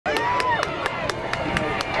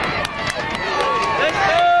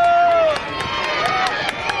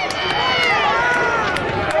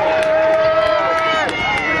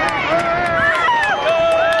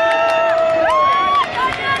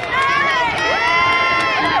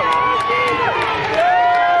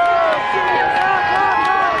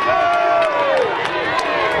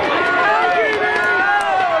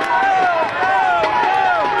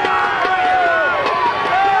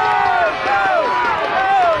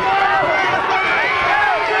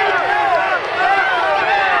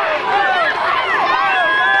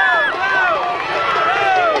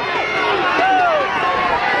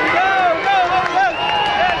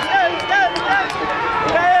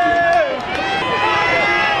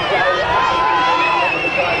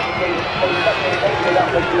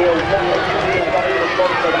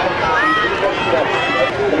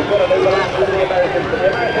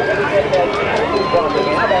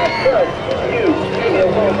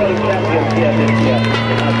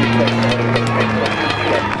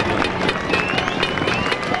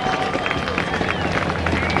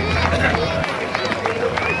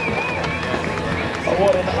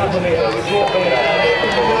What an agony it will be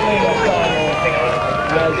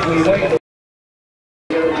as we wait.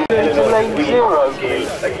 Lane 0.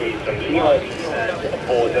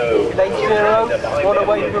 Lane 0, one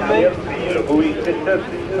away from me.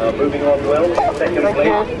 Moving on well, second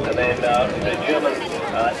place, and then the Germans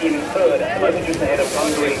in third, at the moment just ahead of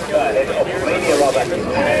Hungary, ahead of Romania rather, and the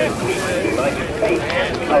United States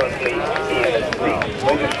currently in sixth.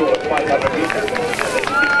 We're just short of 500 meters, and this is the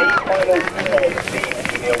eighth final of the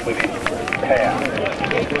junior women's pair.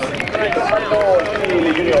 Maintenant, chez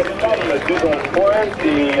les juniors femmes, 2 ans de points,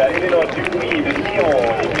 c'est Eleanor Dupuis de Lyon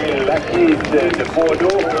et Laquise de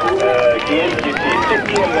Bordeaux, qui était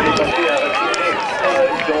 7e l'année passée à retirer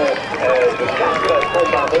de 4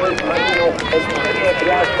 combatteuses. Maintenant, première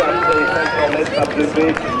place après les 500 mètres à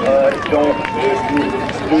lever, dont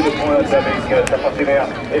 2 points avec sa partenaire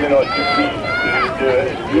Eleanor Dupuis de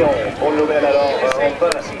Lyon. Bonne nouvelle alors, enfin,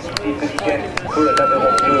 ce week-end pour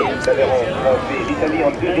l'Aveyron bleu, l'Aveyron français. L'Italie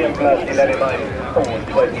en 2e place et l'Allemagne en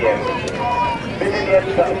 3e. Wir sind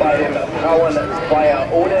jetzt bei dem Frauenfeier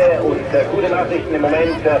ohne und gute Nachrichten im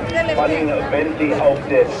Moment, vor allem wenn Sie auf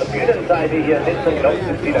der Bühnenseite hier sitzen, glaubt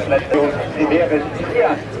es wieder vielleicht und sie wäre sehr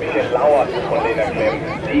Michel Lauer von Lena Klemm.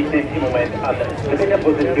 Sie sind im Moment an dritter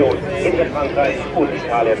Position hinter Frankreich und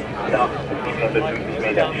Italien nach 750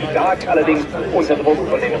 Meter. Stark allerdings unter Druck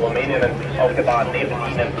von den Rumäninnen auf der Bahn neben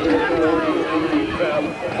ihnen.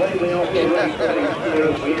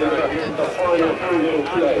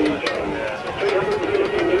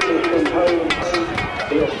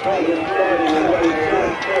 The Australian starting away from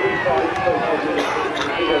 35 seconds.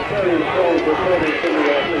 It's a very strong performance in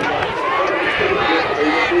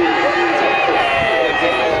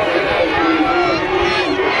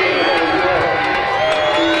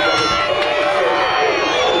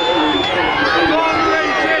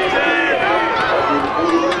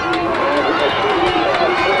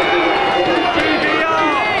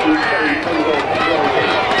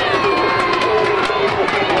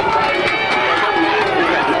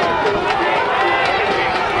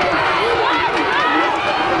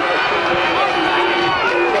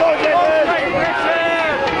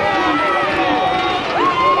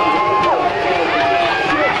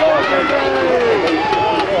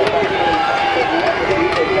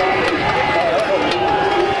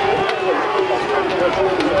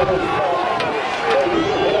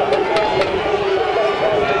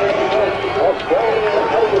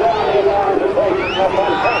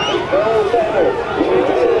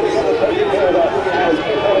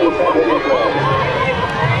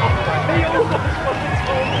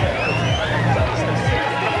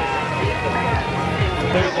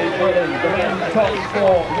Top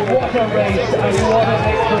sport. What a race and what a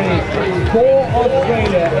victory for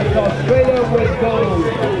Australia. It's Australia with gold,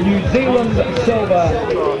 New Zealand silver.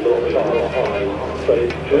 But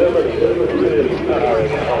it's Germany that are really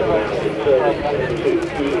powering on to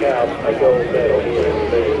eke out a gold medal here in the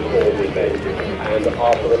men's 4 event. And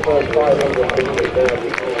after the first 500 meters, now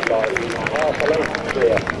being by half a length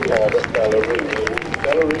clear of Belarus.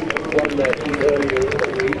 Belarus won their heat earlier in the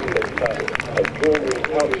week, but has drawn the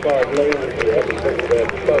outside lanes here because they're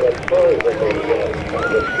slower time than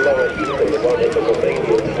the slower eastern, the one in the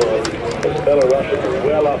Romanian side. But Belarus is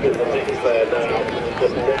well up in the mix there now,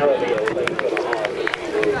 just narrowly a length and a half.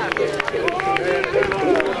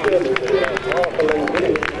 Half a length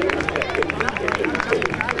in.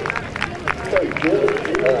 So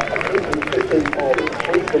Germany, 115 on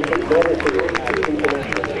frequent novelty at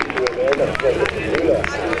international feature event, that's Müller.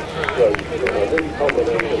 So this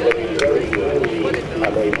combination looking very good,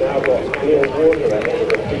 and they've now got clear water ahead of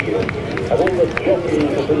the field. And all the jockeying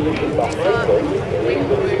for position behind them,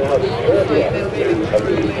 England now Serbia have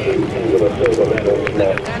reached into the silver medal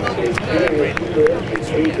slot. With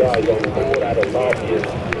 3 guys on board out of last year's 4+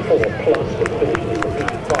 that finished in the big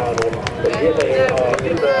final. But here they are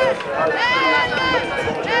in the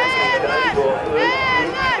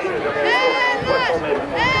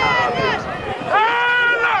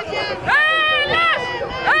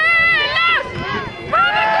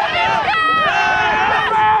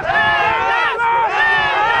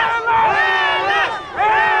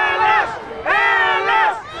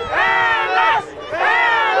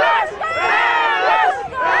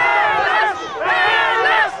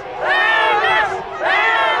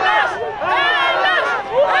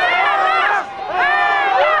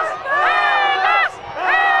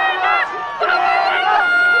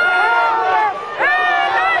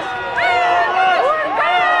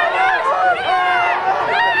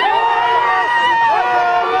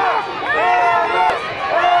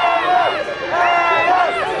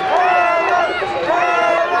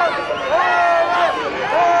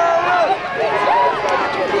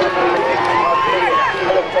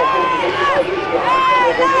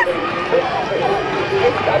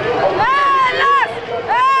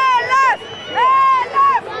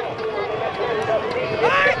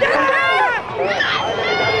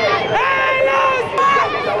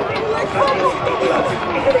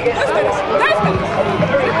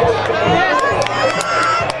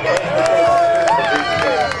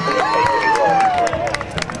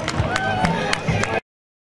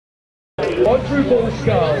Quadruple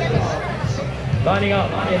skulls. Lining up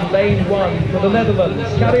in lane 1 for the Netherlands,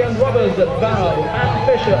 Karrion Robbers at bow, Anne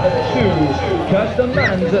Fisher at 2, Kirsten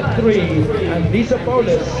Mans at 3, and Lisa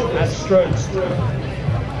Paulus at strokes.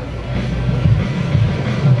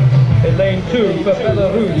 In lane 2 for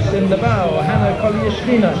Belarus, in the bow, Hanna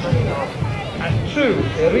Kolyashvina. At 2,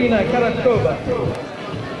 Irina Karatkova.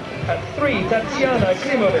 At 3, Tatiana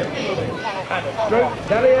Klimovic. At stroke,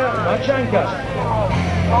 Daria Marchanka.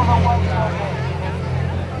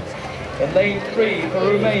 In lane 3 for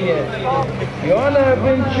Romania, Ioana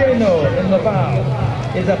Vinceno in the bow,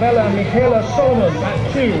 Isabella Michaela Solomon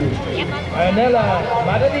at 2, Ionela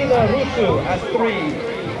Madalina Rusu at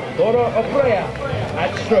 3, Dora Oprea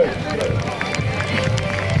at stroke.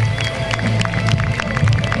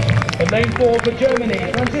 In lane 4 for Germany,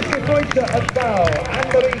 Franziska Kreuzer at bow,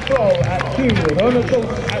 Anne-Marie Kroll at 2, Rona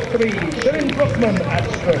Schultz at 3, Shirin Bruckmann at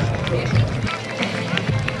stroke.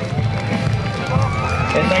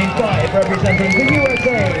 In lane 5, representing the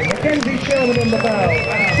USA, Mackenzie Sherman in the bow,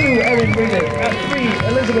 at 2, Erin Riddick, at 3,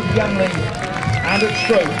 Elizabeth Youngling, and at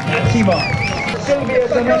stroke, Nancy Marks. Sylvia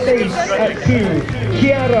Donatis at 2,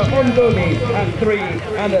 Chiara Ondoli at 3,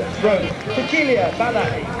 and at stroke, Cecilia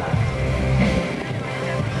Balak.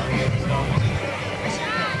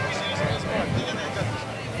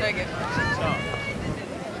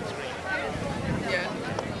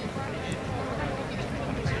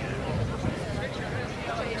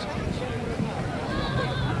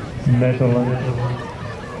 Netherlands,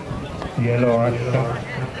 Yellow Russia,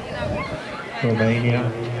 Romania,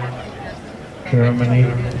 Germany,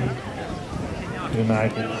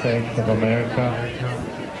 United States of America,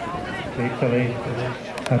 Italy,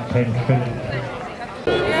 attention.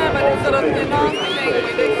 Yeah, but it's sort of the nasty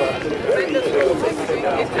thing with this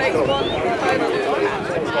it takes one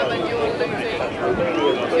photo and you're losing,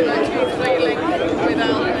 2-3 links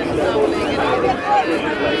without doubling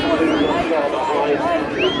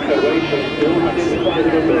Croatia still didn't find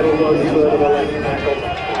the medal on the third of a lane tackle.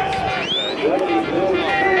 Germany will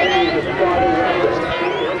only the start of the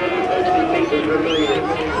 350 metres remaining.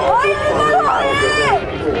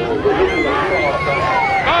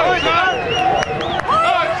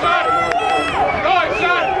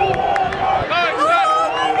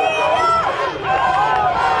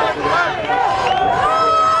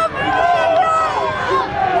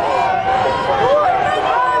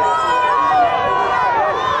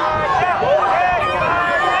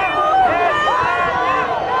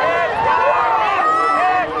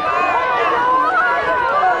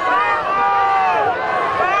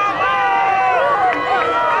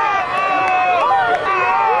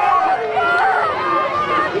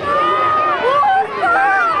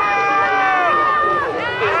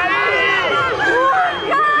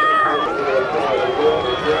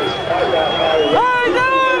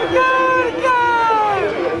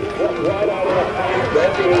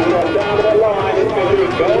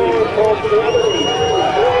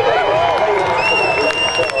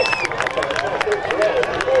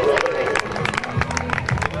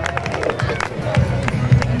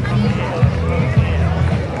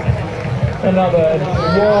 Another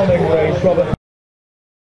warning race, Robert.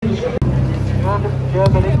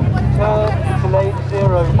 Germany, turn to lane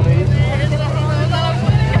 0, please.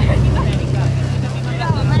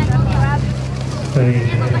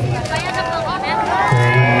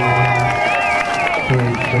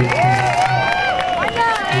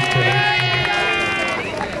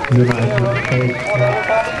 United States,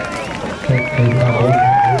 Czech Republic,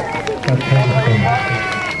 attention.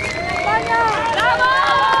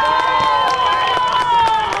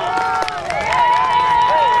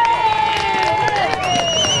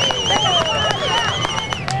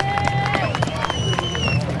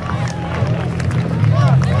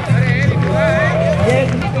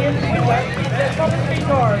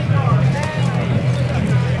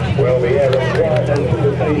 Well, we have a quiet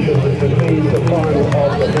anticipation that to be the final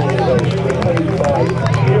of the race, replaced by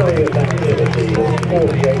furious activity in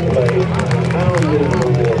 48 lanes, pounding the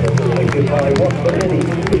water, protected by what for many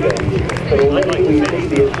events. But already we see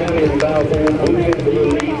the Italian Valverde moving to the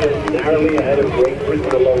lead narrowly ahead of Great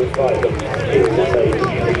Britain alongside them. In lane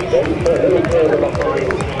 3, then further behind,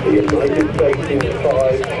 the United States in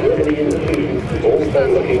 5, Germany in 2, also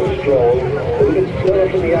looking strong. But we can start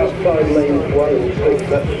from the outside lanes 1 and 6,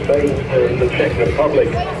 that's Spain and the Czech Republic,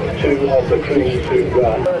 2 of the crews who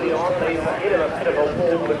early on they were in a bit of a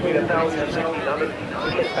war between 1,000 and 1,600. We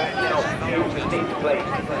get back now to 15th place,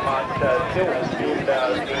 but still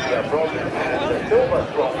the bronze and silver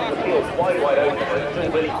slot. wide open. There's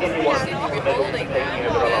not really anyone in the middle taking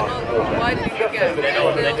over the last quarter. Why did you Just get over the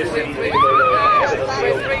top, and they just really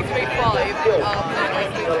with 3-3-5 flowing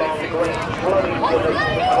for the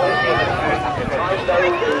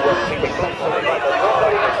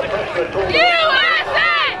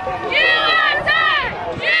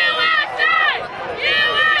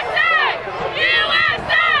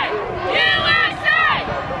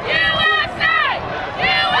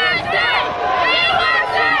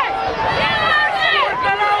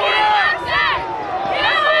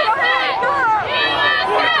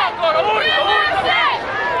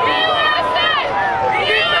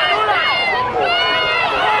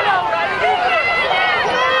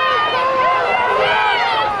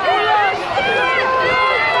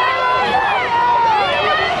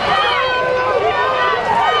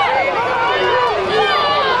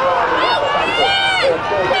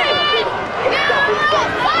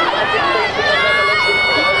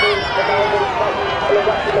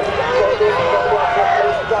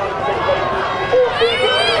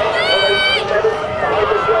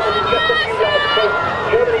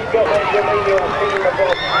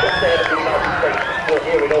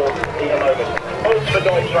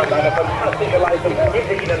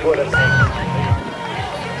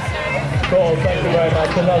Cool, thank you very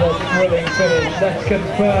much. Another thrilling finish. Let's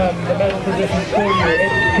confirm the medal positions for you.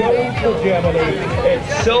 It's gold for Germany,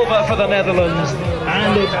 it's silver for the Netherlands,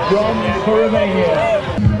 and it's bronze for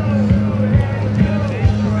Romania.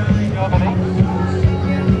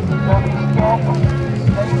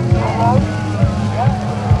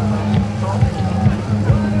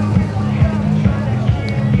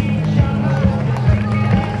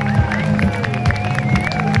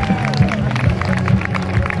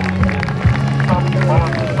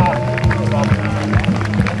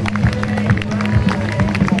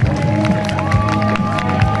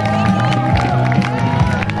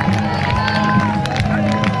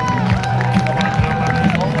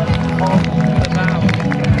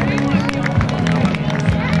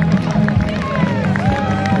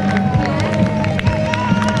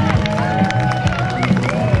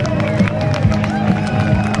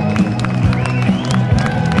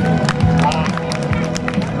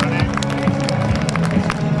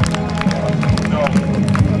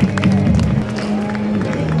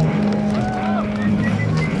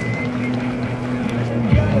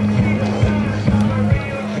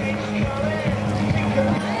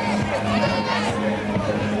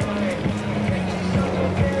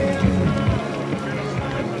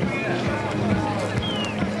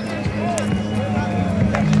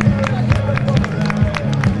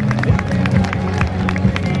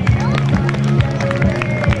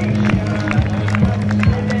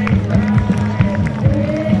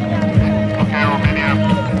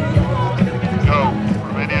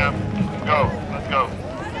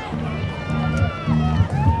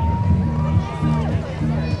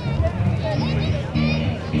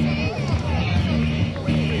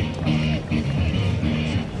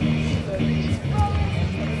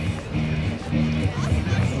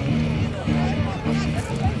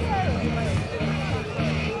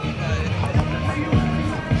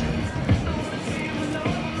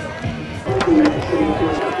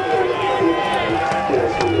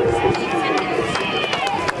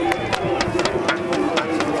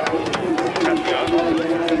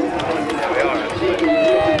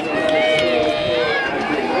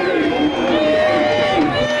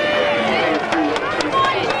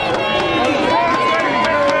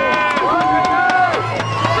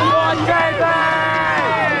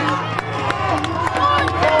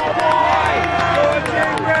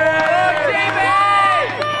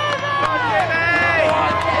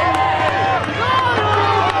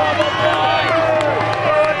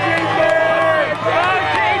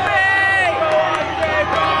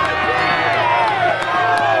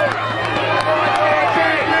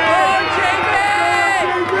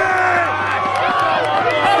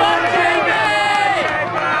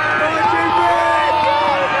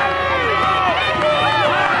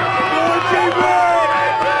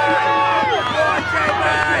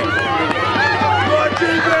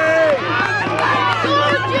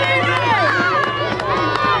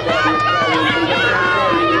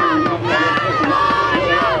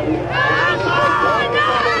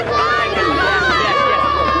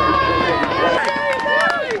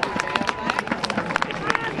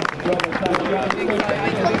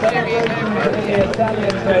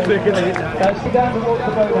 Down towards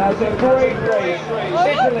the boathouse, a great race.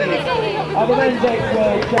 Italy are the men's eighth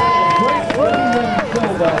world champions. Great Britain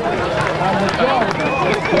silver, and the John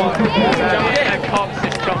Cox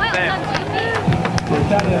is top there. The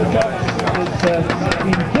Italian Cox is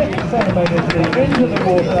in fifth. unceremoniously into the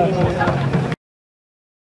water.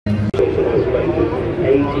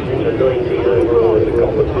 18 to 19 overall in the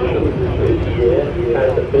competition this year,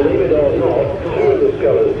 and believe it or not, two of the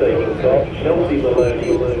scullers taking part, Chelsea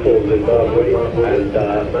Maloney for Zimbabwe and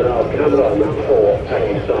Manal Kamran for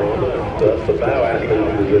Pakistan. The bow athlete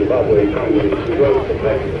of the Zimbabwe crew who rode for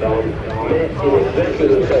Pakistan met in exactly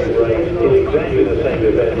the same race, in exactly the same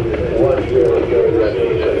event 1 year ago in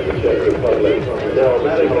Rhodesia, the Czech Republic. Now on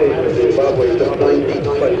that occasion, Zimbabwe took 19th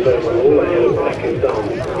place overall ahead of Pakistan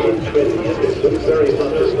in 20th. It's very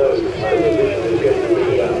much as though the position is going to be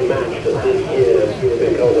matched this year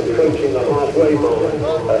because approaching the halfway mark,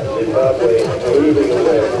 Zimbabwe moving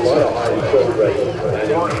away at quite a high stroke rate and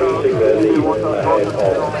increasing their lead ahead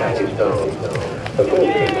of Pakistan. Of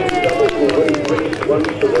course, doubles will race once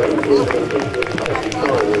the race is completed every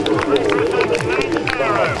time with the floor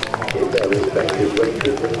in their respective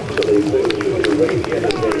races, so they move through the race yet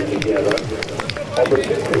again together. On the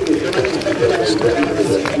 50th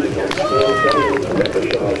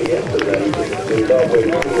yesterday, Zimbabwe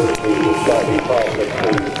was slightly past the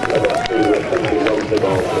two about 2 or 3 months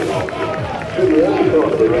ago. To the early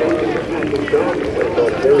part of the race, Pakistan went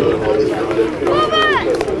on very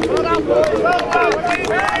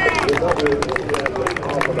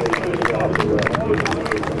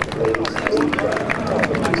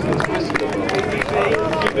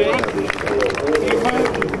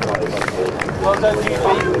Well done, can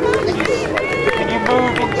you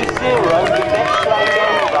move into zero the next line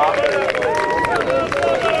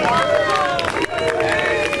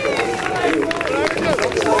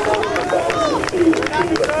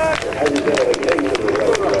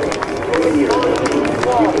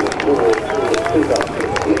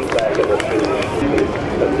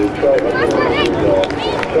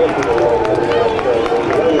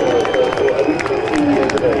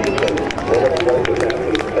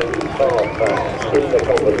in the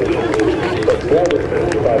competition, but more than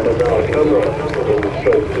that by Manal Kamran in the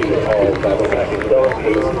stroke team of the Pakistan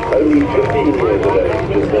team, only 15 years of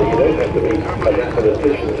age, and you don't have to be a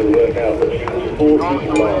mathematician to work out that she was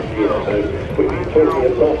 14 last year, so we've been talking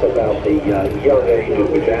a lot about the young age at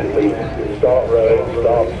which athletes start rowing,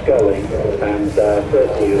 start sculling, and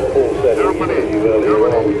certainly as Paul said in the interview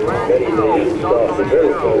earlier on, many nations start at a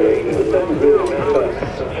very young age, but it doesn't really matter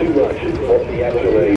too much what the actual age